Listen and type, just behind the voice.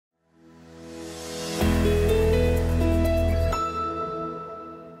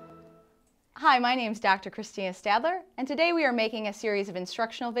Hi, my name is Dr. Krystina Stadler, and today we are making a series of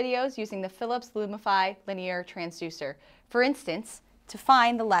instructional videos using the Philips Lumify linear transducer. For instance, to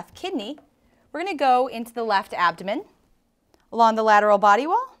find the left kidney, we're going to go into the left abdomen, along the lateral body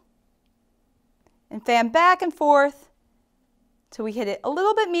wall, and fan back and forth till we hit it a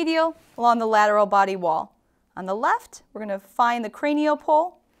little bit medial along the lateral body wall. On the left, we're going to find the cranial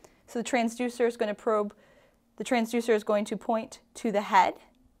pole, so the transducer is going to probe, the transducer is going to point to the head,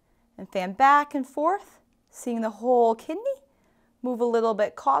 and fan back and forth, seeing the whole kidney, move a little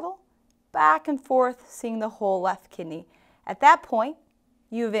bit caudal, back and forth, seeing the whole left kidney. At that point,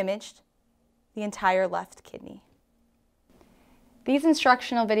 you have imaged the entire left kidney. These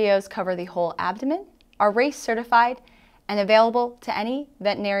instructional videos cover the whole abdomen, are RACE certified, and available to any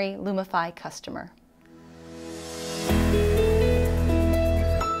veterinary Lumify customer.